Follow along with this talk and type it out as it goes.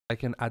I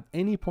can at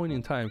any point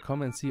in time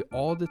come and see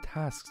all the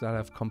tasks that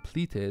I've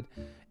completed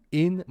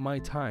in my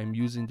time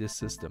using this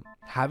system.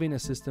 Having a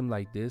system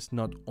like this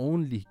not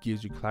only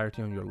gives you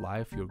clarity on your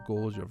life, your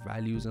goals, your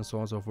values, and so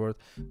on and so forth,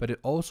 but it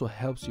also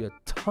helps you a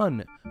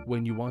ton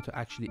when you want to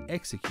actually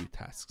execute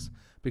tasks,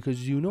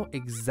 because you know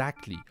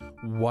exactly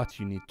what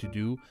you need to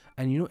do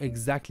and you know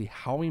exactly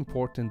how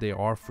important they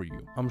are for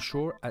you. I'm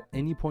sure at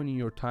any point in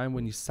your time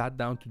when you sat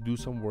down to do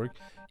some work,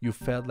 you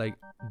felt like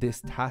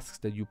this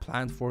task that you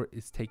planned for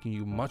is taking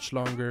you much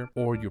longer,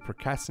 or you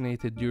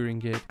procrastinated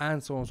during it,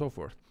 and so on and so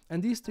forth.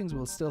 And these things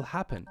will still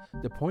happen.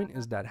 The point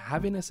is that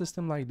having a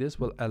system like this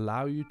will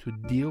allow you to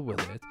deal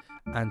with it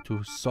and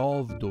to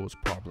solve those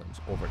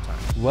problems over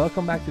time.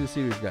 Welcome back to the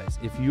series, guys.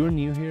 If you're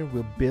new here,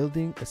 we're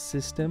building a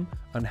system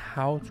on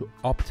how to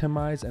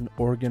optimize and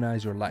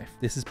organize your life.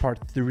 This is part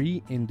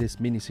 3 in this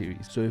mini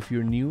series. So if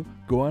you're new,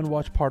 go and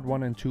watch part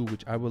 1 and 2,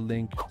 which I will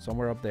link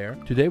somewhere up there.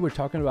 Today, we're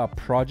talking about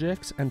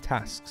projects and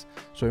tasks.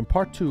 So in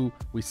part 2,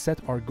 we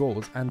set our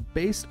goals, and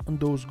based on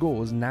those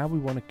goals, now we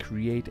want to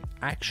create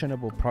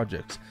actionable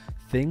projects,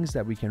 things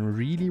that we can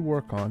really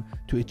work on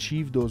to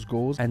achieve those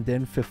goals and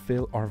then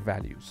fulfill our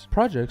values.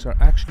 Projects are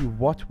actually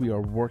what we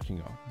are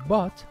working on,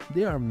 but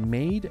they are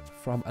made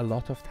from a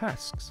lot of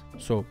tasks.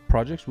 So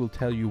projects will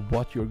tell you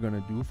what you're going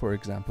to do, for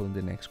example, in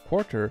the next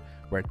quarter,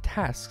 where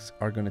tasks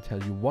are going to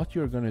tell you what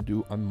you're going to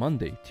do on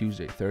Monday,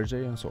 Tuesday,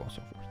 Thursday, and so on and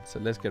so forth. So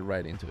let's get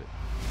right into it.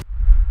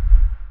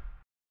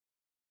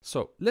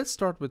 So let's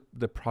start with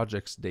the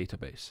projects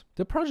database.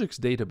 The projects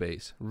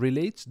database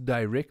relates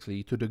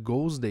directly to the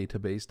goals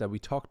database that we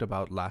talked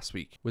about last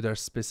week. With our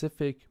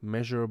specific,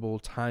 measurable,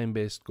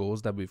 time-based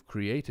goals that we've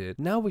created,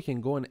 now we can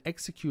go and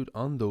execute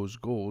on those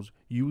goals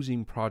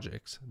using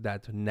projects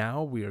that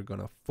now we are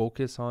going to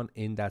focus on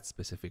in that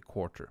specific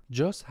quarter.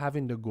 Just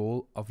having the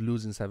goal of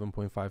losing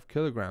 7.5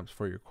 kilograms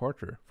for your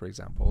quarter, for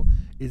example,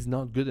 is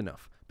not good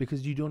enough,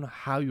 because you don't know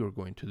how you're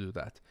going to do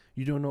that.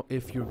 You don't know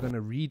if you're going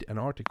to read an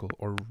article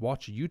or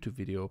watch a YouTube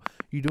video.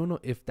 You don't know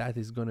if that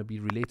is going to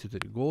be related to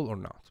the goal or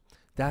not.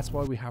 That's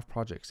why we have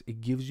projects. It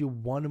gives you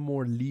one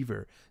more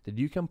lever that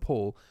you can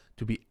pull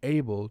to be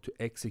able to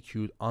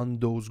execute on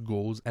those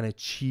goals and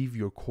achieve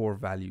your core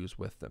values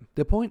with them.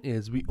 The point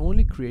is, we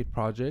only create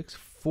projects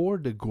for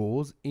the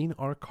goals in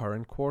our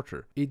current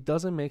quarter. It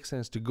doesn't make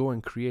sense to go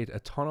and create a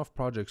ton of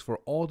projects for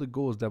all the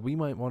goals that we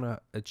might want to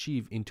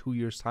achieve in 2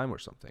 years' time or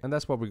something. And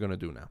that's what we're going to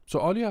do now. So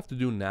all you have to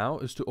do now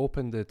is to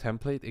open the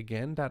template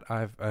again that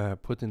I've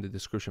put in the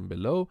description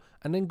below,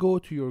 and then go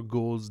to your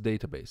goals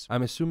database.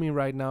 I'm assuming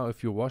right now,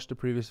 if you watched the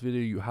previous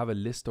video, you have a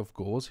list of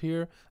goals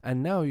here,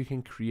 and now you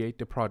can create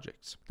the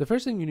projects. The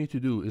first thing you need to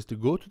do is to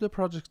go to the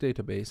projects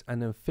database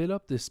and then fill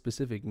up the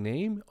specific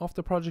name of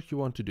the project you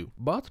want to do.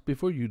 But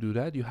before you do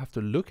that, you have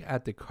to look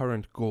at the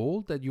current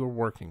goal that you're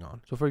working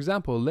on. So for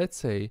example, let's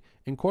say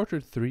in quarter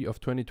 3 of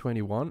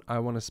 2021, I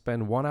want to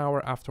spend 1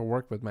 hour after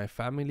work with my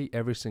family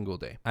every single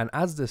day. And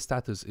as the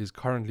status is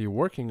currently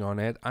working on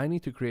it, I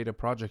need to create a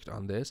project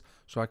on this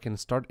so I can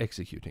start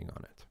executing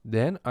on it.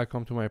 Then I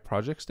come to my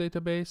projects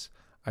database.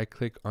 I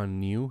click on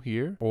new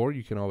here, or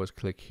you can always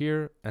click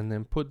here and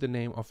then put the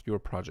name of your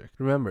project.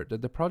 Remember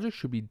that the project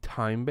should be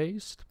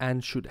time-based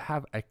and should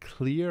have a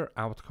clear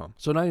outcome.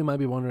 So now you might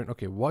be wondering,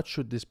 okay, what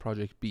should this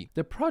project be?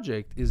 The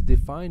project is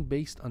defined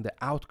based on the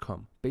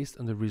outcome, based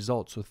on the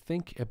result. So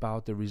think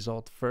about the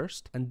result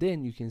first, and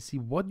then you can see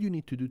what you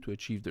need to do to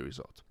achieve the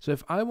result. So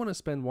if I want to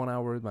spend 1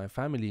 hour with my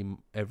family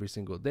every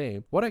single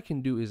day, what I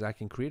can do is I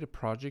can create a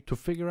project to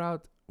figure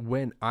out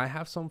when I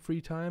have some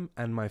free time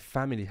and my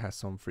family has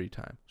some free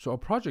time. So a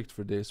project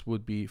for this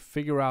would be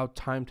figure out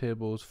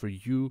timetables for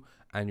you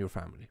and your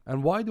family.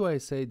 And why do I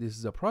say this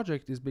is a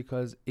project is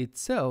because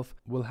itself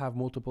will have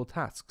multiple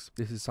tasks.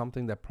 This is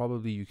something that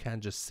probably you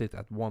can't just sit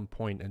at one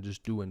point and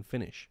just do and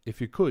finish.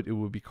 If you could, it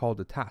would be called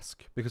a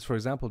task. Because for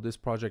example, this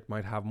project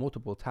might have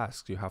multiple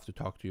tasks. You have to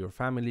talk to your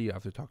family, you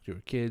have to talk to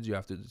your kids, you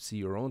have to see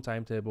your own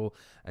timetable,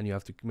 and you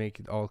have to make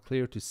it all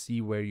clear to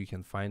see where you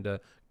can find a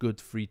good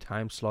free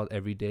time slot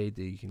every day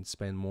that you can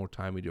spend more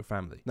time with your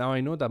family. Now I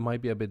know that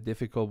might be a bit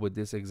difficult with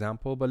this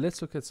example, but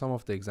let's look at some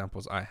of the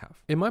examples I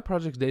have. In my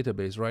projects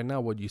database right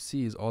now, what you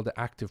see is all the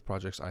active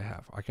projects I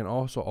have. I can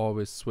also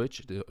always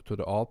switch to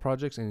the all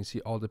projects, and you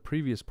see all the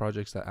previous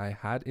projects that I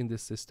had in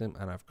this system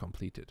and I've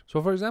completed.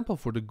 So for example,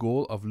 for the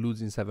goal of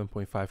losing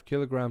 7.5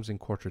 kilograms in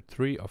quarter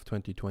 3 of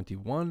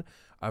 2021,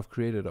 I've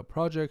created a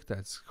project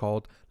that's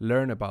called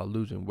Learn About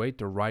Losing Weight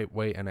the Right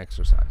Way and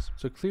Exercise.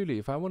 So clearly,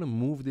 if I want to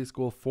move this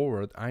goal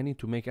forward, I need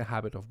to make a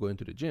habit of going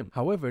to the gym.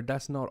 However,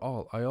 that's not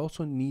all. I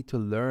also need to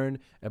learn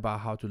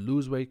about how to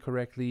lose weight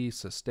correctly,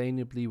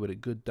 sustainably, with a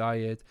good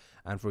diet.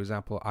 And for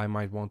example, I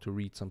might want to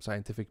read some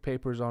scientific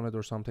papers on it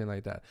or something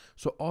like that.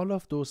 So all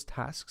of those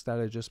tasks that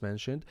I just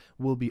mentioned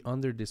will be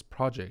under this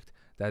project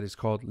that is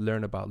called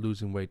Learn About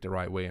Losing Weight the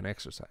Right Way and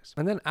Exercise.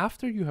 And then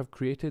after you have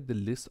created the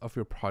list of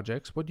your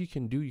projects, what you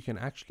can do, you can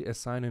actually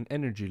assign an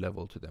energy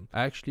level to them.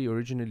 I actually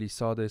originally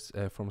saw this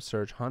from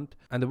Serge Hunt,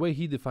 and the way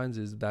he defines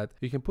is that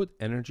you can put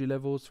energy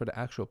levels for the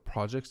actual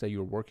projects that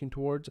you're working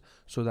towards,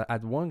 so that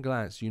at one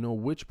glance you know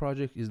which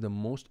project is the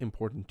most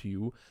important to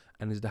you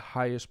and is the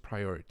highest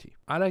priority.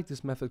 I like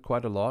this method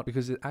quite a lot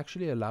because it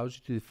actually allows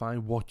you to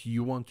define what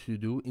you want to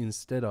do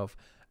instead of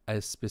a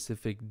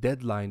specific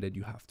deadline that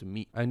you have to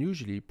meet. And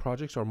usually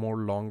projects are more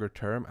longer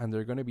term and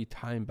they're going to be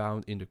time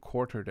bound in the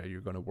quarter that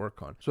you're going to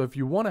work on. So if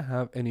you want to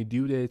have any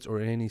due dates or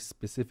any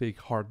specific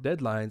hard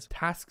deadlines,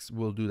 tasks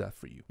will do that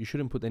for you. You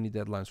shouldn't put any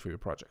deadlines for your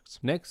projects.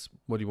 Next,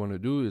 what you want to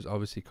do is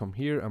obviously come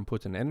here and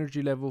put an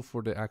energy level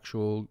for the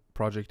actual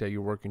project that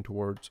you're working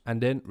towards, and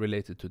then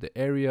relate it to the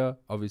area.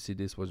 Obviously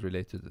this was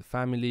related to the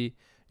family.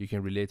 You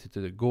can relate it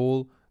to the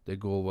goal. The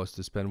goal was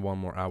to spend 1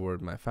 more hour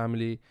with my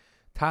family.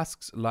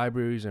 Tasks,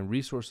 libraries, and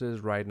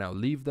resources, right now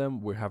leave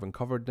them. We haven't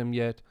covered them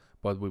yet,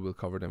 but we will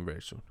cover them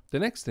very soon. The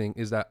next thing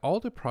is that all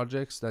the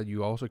projects that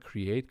you also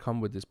create come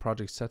with this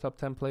project setup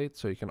template.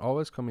 So you can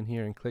always come in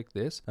here and click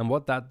this. And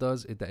what that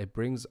does is that it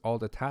brings all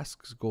the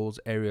tasks, goals,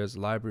 areas,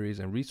 libraries,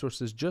 and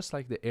resources, just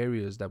like the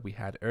areas that we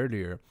had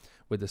earlier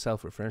with the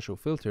self-referential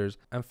filters,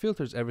 and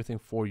filters everything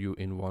for you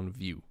in one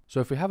view. So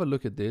if we have a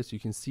look at this, you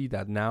can see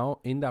that now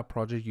in that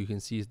project, you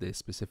can see the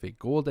specific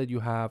goal that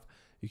you have.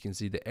 You can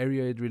see the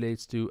area it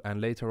relates to, and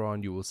later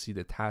on you will see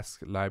the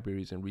tasks,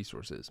 libraries, and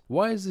resources.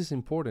 Why is this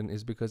important?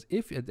 Is because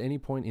if at any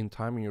point in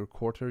time in your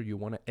quarter you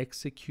want to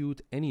execute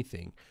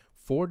anything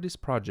for this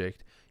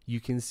project, you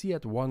can see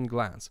at one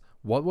glance,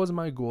 what was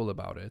my goal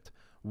about it?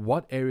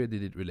 What area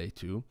did it relate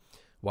to?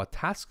 What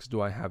tasks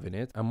do I have in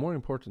it? And more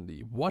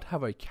importantly, what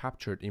have I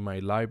captured in my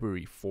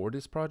library for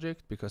this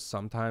project? Because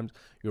sometimes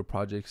your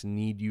projects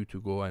need you to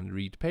go and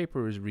read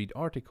papers, read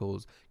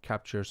articles,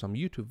 capture some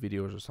YouTube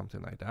videos or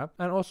something like that.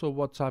 And also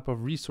what type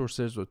of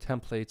resources or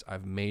templates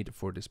I've made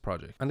for this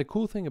project. And the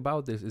cool thing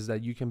about this is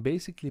that you can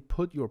basically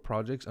put your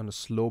projects on a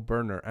slow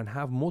burner and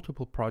have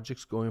multiple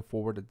projects going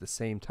forward at the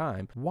same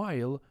time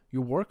while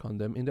you work on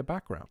them in the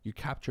background. You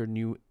capture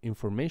new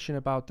information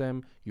about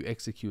them, you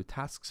execute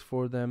tasks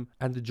for them,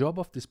 and the job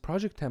of this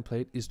project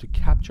template is to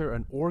capture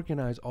and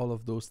organize all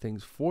of those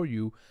things for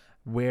you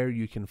where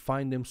you can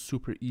find them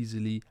super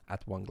easily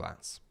at one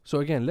glance. So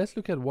again, let's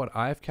look at what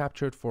I've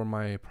captured for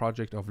my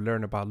project of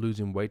learn about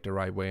losing weight the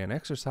right way and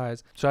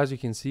exercise. So as you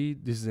can see,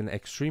 this is an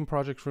extreme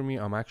project for me.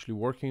 I'm actually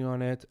working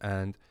on it,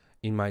 and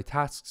in my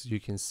tasks, you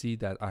can see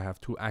that I have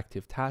 2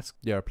 active tasks.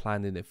 They are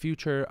planned in the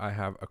future. I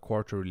have a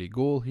quarterly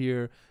goal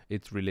here.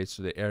 It relates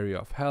to the area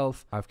of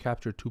health. I've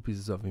captured 2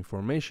 pieces of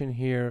information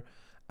here,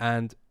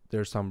 and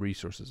there's some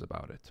resources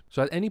about it.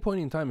 So at any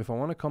point in time, if I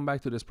want to come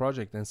back to this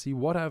project and see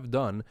what I've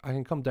done, I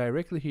can come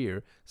directly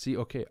here, see,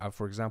 okay, I've,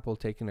 for example,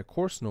 taken a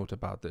course note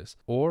about this,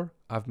 or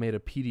I've made a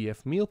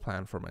PDF meal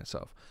plan for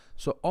myself.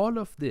 So all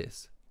of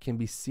this can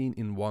be seen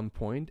in one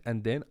point,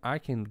 and then I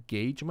can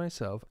gauge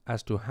myself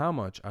as to how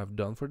much I've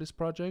done for this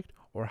project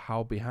or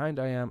how behind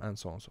I am, and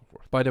so on and so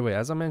forth. By the way,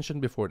 as I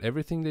mentioned before,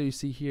 everything that you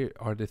see here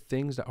are the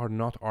things that are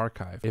not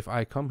archived. If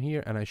I come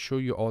here and I show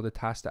you all the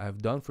tasks that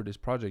I've done for this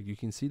project, you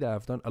can see that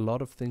I've done a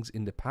lot of things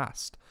in the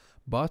past.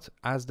 But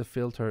as the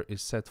filter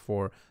is set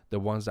for the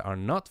ones that are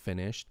not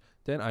finished,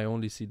 then I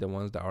only see the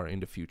ones that are in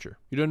the future.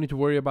 You don't need to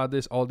worry about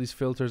this. All these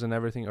filters and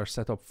everything are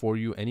set up for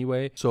you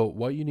anyway. So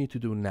what you need to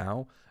do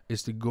now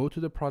is to go to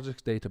the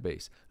projects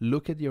database,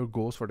 look at your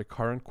goals for the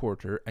current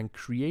quarter, and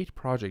create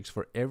projects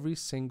for every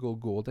single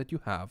goal that you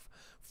have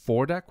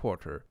for that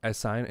quarter,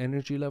 assign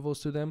energy levels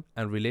to them,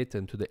 and relate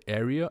them to the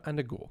area and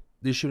the goal.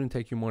 This shouldn't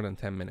take you more than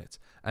 10 minutes,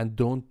 and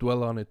don't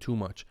dwell on it too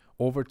much.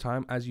 Over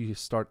time, as you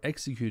start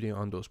executing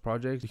on those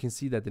projects, you can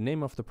see that the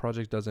name of the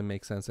project doesn't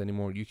make sense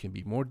anymore. You can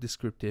be more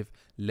descriptive,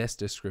 less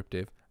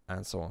descriptive,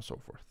 and so on and so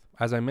forth.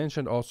 As I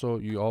mentioned also,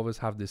 you always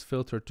have this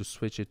filter to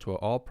switch it to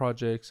all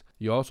projects.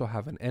 You also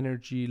have an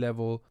energy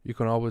level. You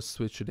can always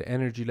switch to the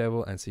energy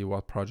level and see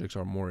what projects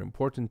are more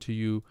important to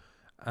you,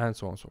 and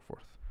so on and so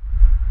forth.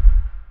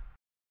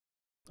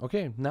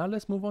 Okay, now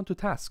let's move on to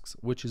tasks,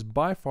 which is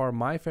by far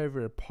my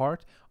favorite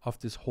part of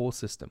this whole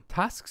system.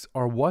 Tasks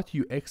are what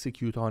you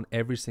execute on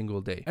every single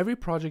day. Every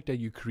project that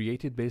you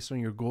created based on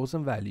your goals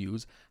and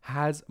values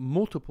has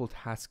multiple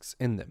tasks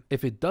in them.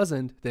 If it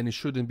doesn't, then it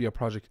shouldn't be a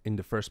project in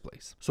the first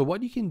place. So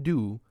what you can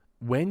do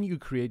when you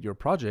create your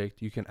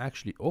project, you can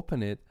actually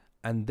open it,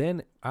 and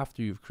then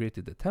after you've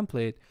created the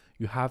template,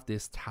 you have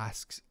this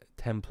tasks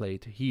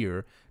template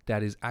here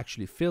that is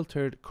actually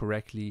filtered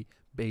correctly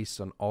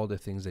based on all the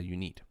things that you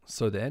need.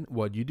 So then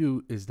what you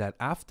do is that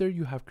after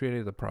you have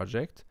created a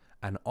project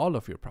and all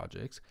of your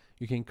projects,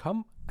 you can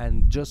come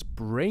and just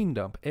brain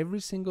dump every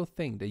single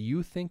thing that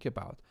you think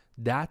about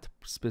that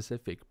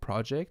specific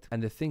project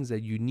and the things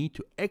that you need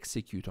to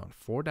execute on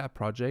for that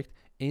project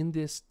in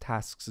this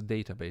tasks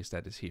database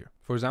that is here.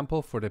 For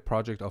example, for the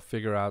project of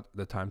figure out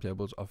the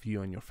timetables of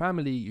you and your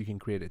family, you can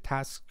create a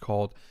task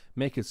called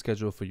make a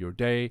schedule for your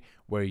day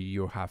where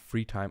you have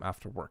free time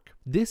after work.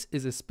 This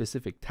is a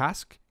specific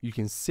task. You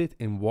can sit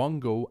in one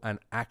go and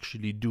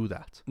actually do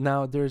that.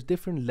 Now there's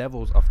different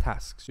levels of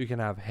tasks. You can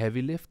have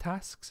heavy lift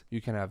tasks,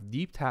 you can have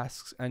deep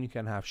tasks, and you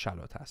can have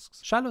shallow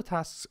tasks. Shallow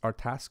tasks are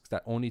tasks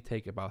that only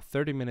take about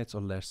 30 minutes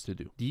or less to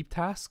do. Deep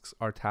tasks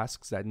are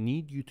tasks that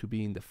need you to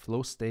be in the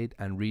flow state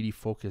and really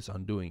focus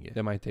on doing it.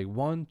 They might take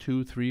 1,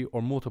 2, 3,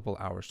 or multiple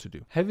hours to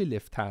do. Heavy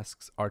lift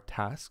tasks are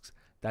tasks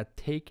that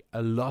take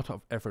a lot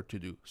of effort to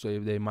do. So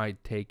they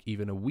might take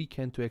even a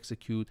weekend to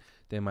execute,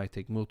 they might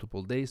take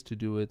multiple days to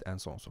do it,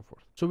 and so on and so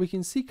forth. So we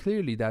can see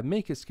clearly that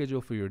make a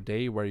schedule for your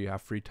day where you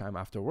have free time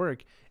after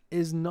work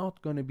is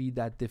not going to be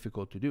that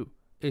difficult to do.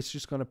 It's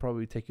just going to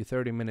probably take you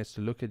 30 minutes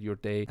to look at your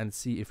day and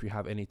see if you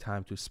have any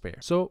time to spare.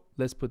 So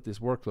let's put this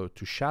workload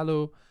to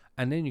shallow,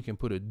 and then you can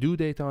put a due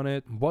date on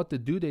it. What the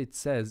due date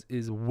says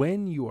is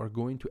when you are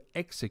going to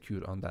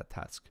execute on that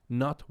task,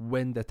 not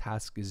when the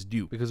task is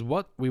due. Because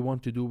what we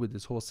want to do with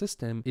this whole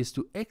system is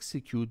to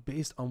execute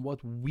based on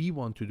what we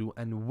want to do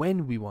and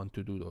when we want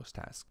to do those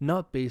tasks,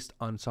 not based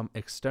on some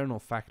external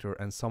factor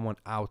and someone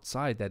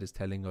outside that is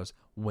telling us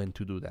when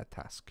to do that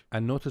task.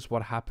 And notice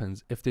what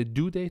happens if the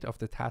due date of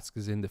the task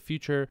is in the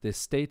future. The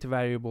state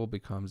variable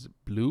becomes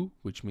blue,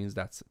 which means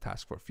that's a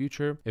task for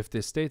future. If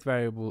the state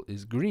variable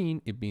is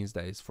green, it means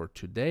that it's for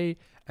today.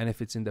 And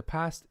if it's in the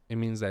past, it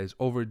means that it's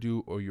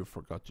overdue or you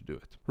forgot to do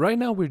it. Right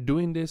now we're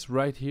doing this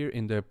right here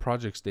in the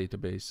projects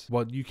database.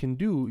 What you can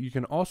do, you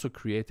can also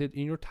create it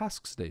in your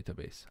tasks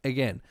database.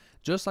 Again,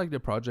 just like the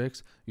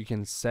projects, you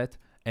can set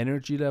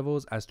energy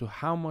levels as to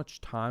how much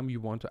time you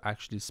want to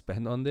actually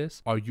spend on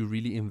this. Are you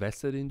really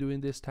invested in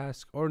doing this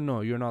task, or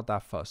no, you're not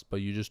that fussed,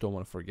 but you just don't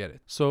want to forget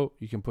it? So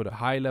you can put a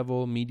high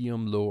level,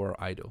 medium, low, or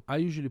idle. I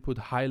usually put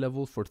high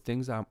level for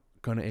things I'm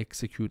gonna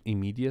execute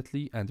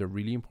immediately and they're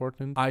really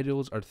important.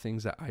 Idles are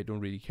things that I don't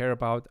really care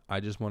about.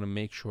 I just want to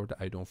make sure that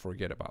I don't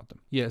forget about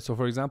them. Yeah, so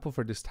for example,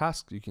 for this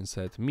task, you can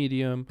set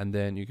medium, and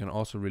then you can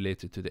also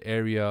relate it to the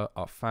area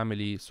of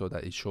family so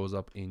that it shows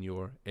up in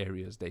your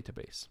areas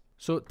database.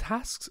 So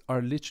tasks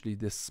are literally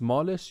the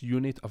smallest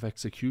unit of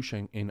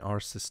execution in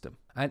our system.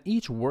 And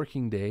each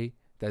working day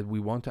that we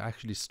want to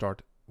actually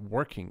start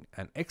working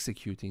and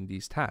executing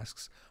these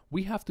tasks,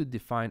 we have to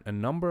define a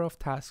number of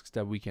tasks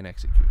that we can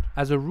execute.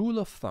 As a rule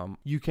of thumb,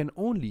 you can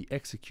only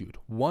execute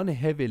one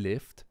heavy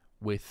lift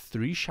with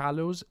 3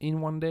 shallows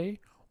in one day,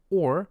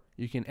 or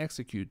you can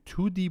execute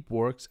 2 deep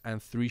works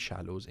and 3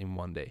 shallows in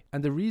one day.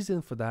 And the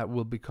reason for that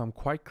will become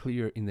quite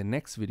clear in the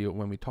next video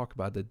when we talk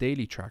about the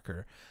daily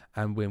tracker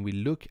and when we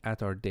look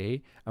at our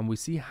day and we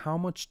see how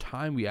much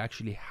time we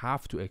actually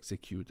have to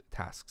execute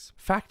tasks.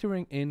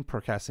 Factoring in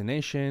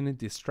procrastination,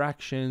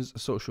 distractions,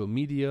 social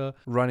media,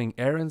 running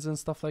errands and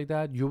stuff like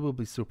that, you will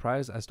be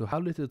surprised as to how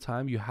little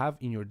time you have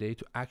in your day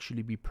to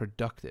actually be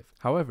productive.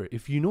 However,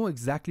 if you know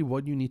exactly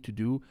what you need to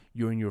do,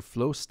 you're in your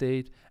flow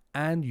state,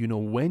 and you know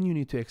when you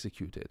need to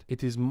execute it,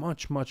 it is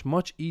much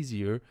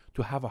easier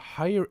to have a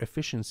higher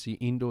efficiency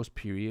in those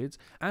periods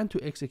and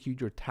to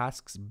execute your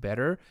tasks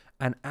better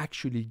and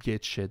actually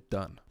get shit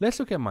done. Let's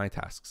look at my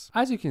tasks.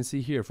 As you can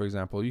see here, for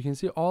example, you can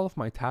see all of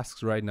my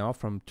tasks right now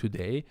from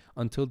today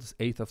until this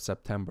 8th of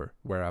September,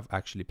 where I've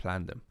actually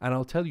planned them. And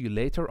I'll tell you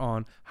later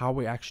on how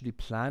we actually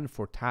plan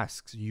for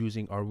tasks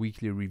using our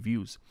weekly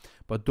reviews.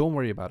 But don't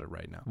worry about it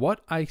right now.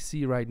 What I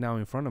see right now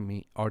in front of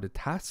me are the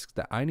tasks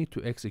that I need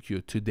to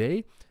execute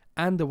today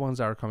and the ones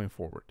that are coming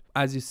forward.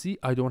 As you see,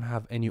 I don't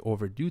have any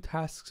overdue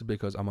tasks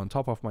because I'm on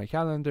top of my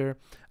calendar.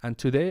 And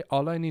today,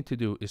 all I need to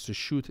do is to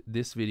shoot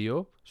this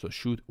video. So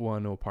shoot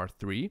 1.0 part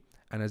 3.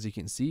 And as you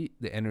can see,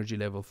 the energy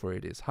level for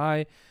it is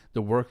high.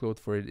 The workload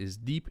for it is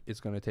deep.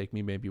 It's going to take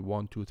me maybe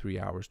 1, 2, 3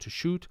 hours to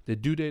shoot. The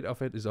due date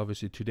of it is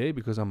obviously today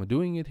because I'm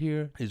doing it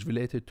here. It's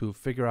related to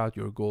figure out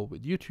your goal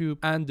with YouTube.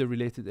 And the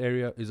related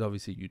area is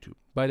obviously YouTube.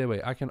 By the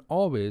way, I can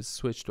always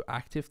switch to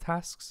active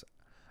tasks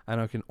and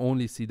I can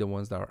only see the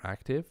ones that are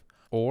active.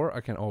 Or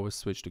I can always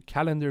switch to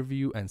calendar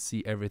view and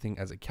see everything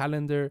as a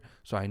calendar,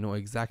 so I know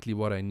exactly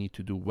what I need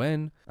to do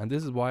when. And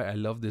this is why I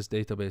love this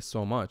database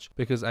so much,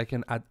 because I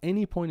can at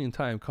any point in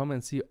time come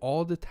and see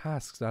all the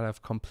tasks that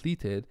I've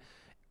completed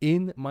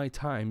in my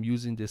time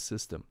using this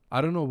system. I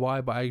don't know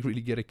why, but I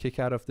really get a kick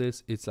out of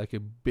this. It's like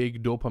a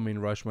big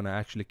dopamine rush when I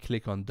actually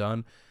click on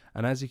done.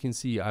 And as you can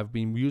see, I've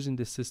been using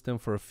this system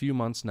for a few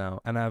months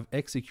now and I've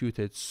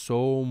executed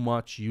so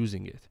much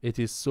using it. It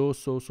is so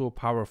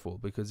powerful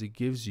because it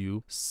gives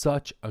you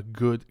such a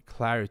good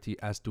clarity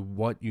as to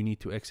what you need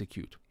to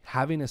execute.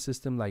 Having a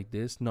system like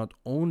this not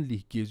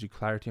only gives you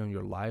clarity on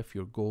your life,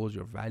 your goals,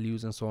 your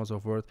values, and so on and so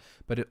forth,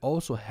 but it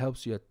also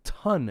helps you a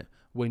ton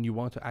when you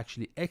want to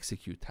actually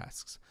execute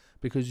tasks,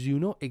 because you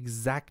know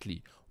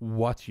exactly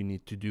what you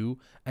need to do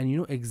and you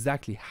know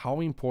exactly how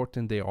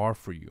important they are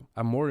for you.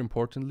 And more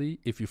importantly,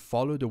 if you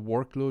follow the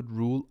workload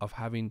rule of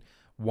having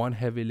 1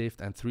 heavy lift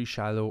and 3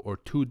 shallow, or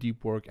 2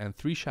 deep work and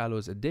 3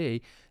 shallows a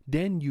day,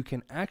 then you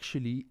can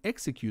actually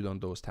execute on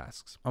those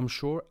tasks. I'm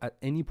sure at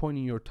any point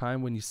in your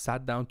time when you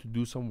sat down to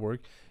do some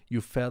work, you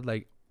felt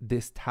like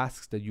this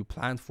task that you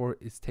planned for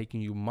is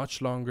taking you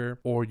much longer,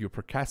 or you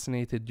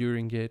procrastinated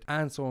during it,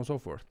 and so on and so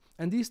forth.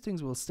 And these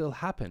things will still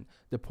happen.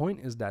 The point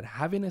is that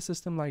having a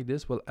system like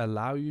this will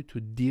allow you to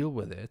deal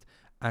with it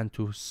and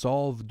to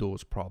solve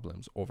those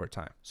problems over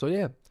time. So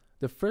yeah,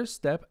 The first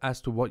step as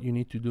to what you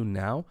need to do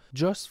now,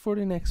 just for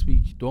the next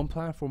week, don't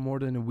plan for more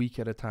than a week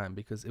at a time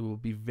because it will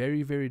be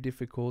very, very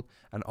difficult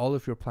and all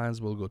of your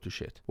plans will go to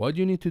shit. What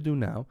you need to do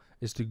now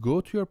is to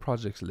go to your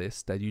projects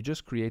list that you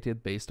just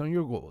created based on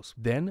your goals.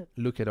 Then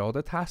look at all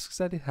the tasks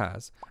that it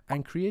has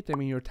and create them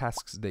in your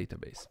tasks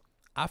database.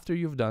 After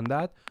you've done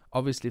that,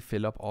 obviously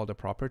fill up all the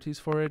properties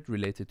for it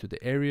related to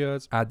the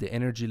areas, add the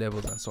energy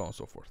levels and so on and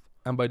so forth.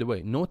 And by the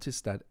way, notice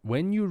that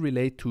when you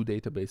relate two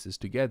databases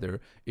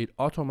together, it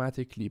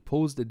automatically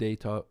pulls the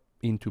data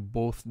into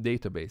both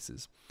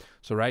databases.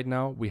 So right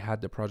now we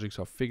had the projects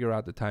of figure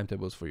out the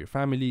timetables for your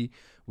family.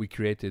 We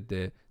created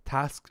the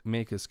task,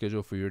 make a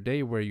schedule for your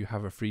day where you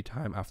have a free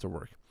time after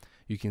work.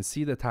 You can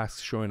see the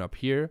tasks showing up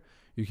here.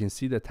 You can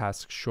see the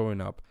tasks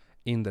showing up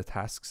in the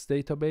tasks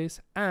database.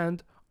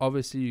 And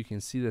obviously you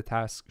can see the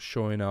tasks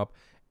showing up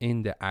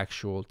in the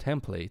actual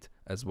template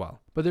as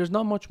well. But there's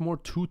not much more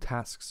to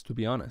tasks, to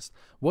be honest.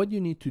 What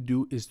you need to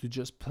do is to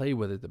just play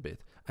with it a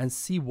bit and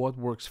see what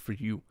works for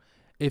you.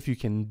 If you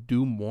can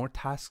do more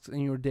tasks in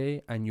your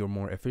day and you're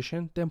more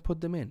efficient, then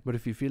put them in. But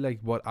if you feel like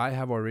what I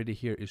have already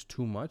here is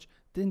too much,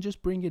 then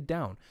just bring it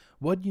down.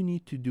 What you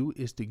need to do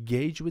is to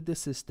gauge with the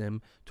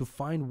system to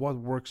find what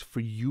works for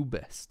you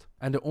best.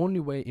 And the only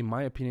way, in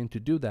my opinion, to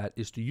do that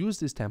is to use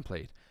this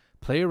template,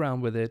 play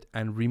around with it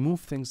and remove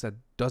things that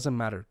doesn't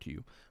matter to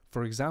you.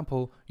 For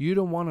example, you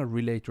don't want to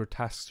relate your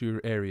tasks to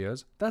your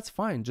areas. That's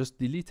fine, just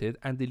delete it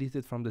and delete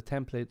it from the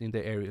template in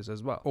the areas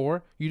as well.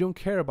 Or you don't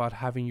care about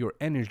having your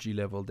energy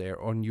level there,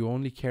 or you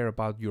only care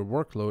about your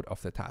workload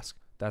of the task.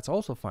 That's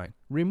also fine.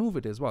 Remove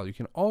it as well. You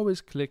can always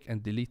click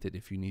and delete it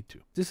if you need to.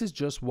 This is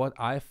just what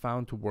I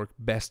found to work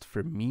best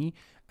for me,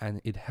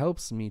 and it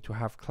helps me to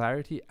have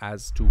clarity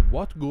as to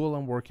what goal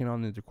I'm working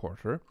on in the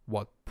quarter,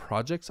 what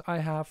projects I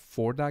have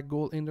for that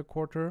goal in the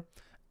quarter,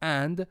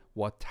 and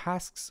what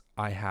tasks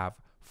I have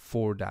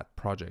for that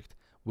project,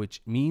 which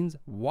means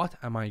what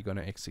am I going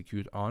to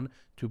execute on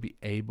to be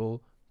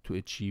able to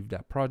achieve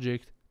that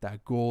project,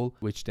 that goal,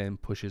 which then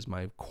pushes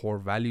my core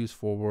values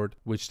forward,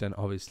 which then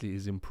obviously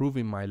is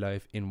improving my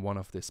life in one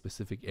of the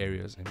specific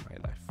areas in my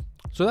life.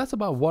 So that's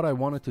about what I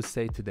wanted to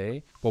say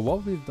today. But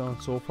what we've done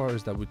so far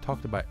is that we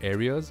talked about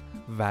areas,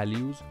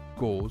 values,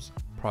 goals,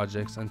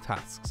 projects, and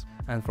tasks.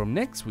 And from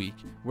next week,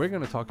 we're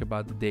going to talk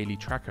about the daily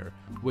tracker,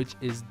 which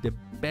is the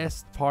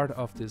best part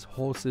of this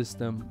whole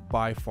system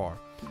by far.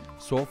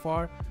 So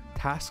far,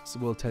 tasks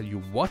will tell you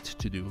what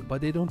to do, but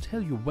they don't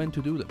tell you when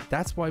to do them.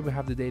 That's why we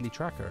have the daily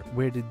tracker,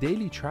 where the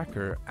daily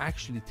tracker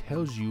actually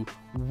tells you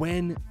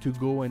when to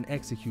go and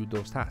execute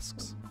those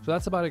tasks. So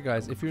that's about it,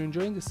 guys. If you're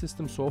enjoying the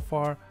system so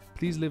far,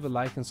 please leave a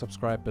like and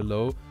subscribe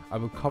below. I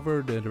will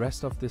cover the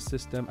rest of this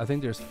system. I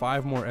think there's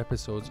 5 more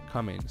episodes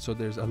coming, so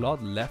there's a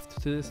lot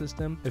left to the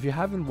system. If you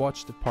haven't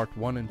watched the part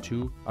 1 and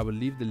 2, I will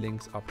leave the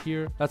links up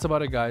here. That's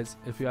about it, guys.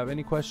 If you have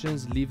any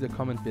questions, leave the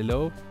comment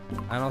below,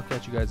 and I'll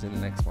catch you guys in the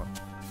next one.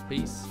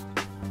 Peace.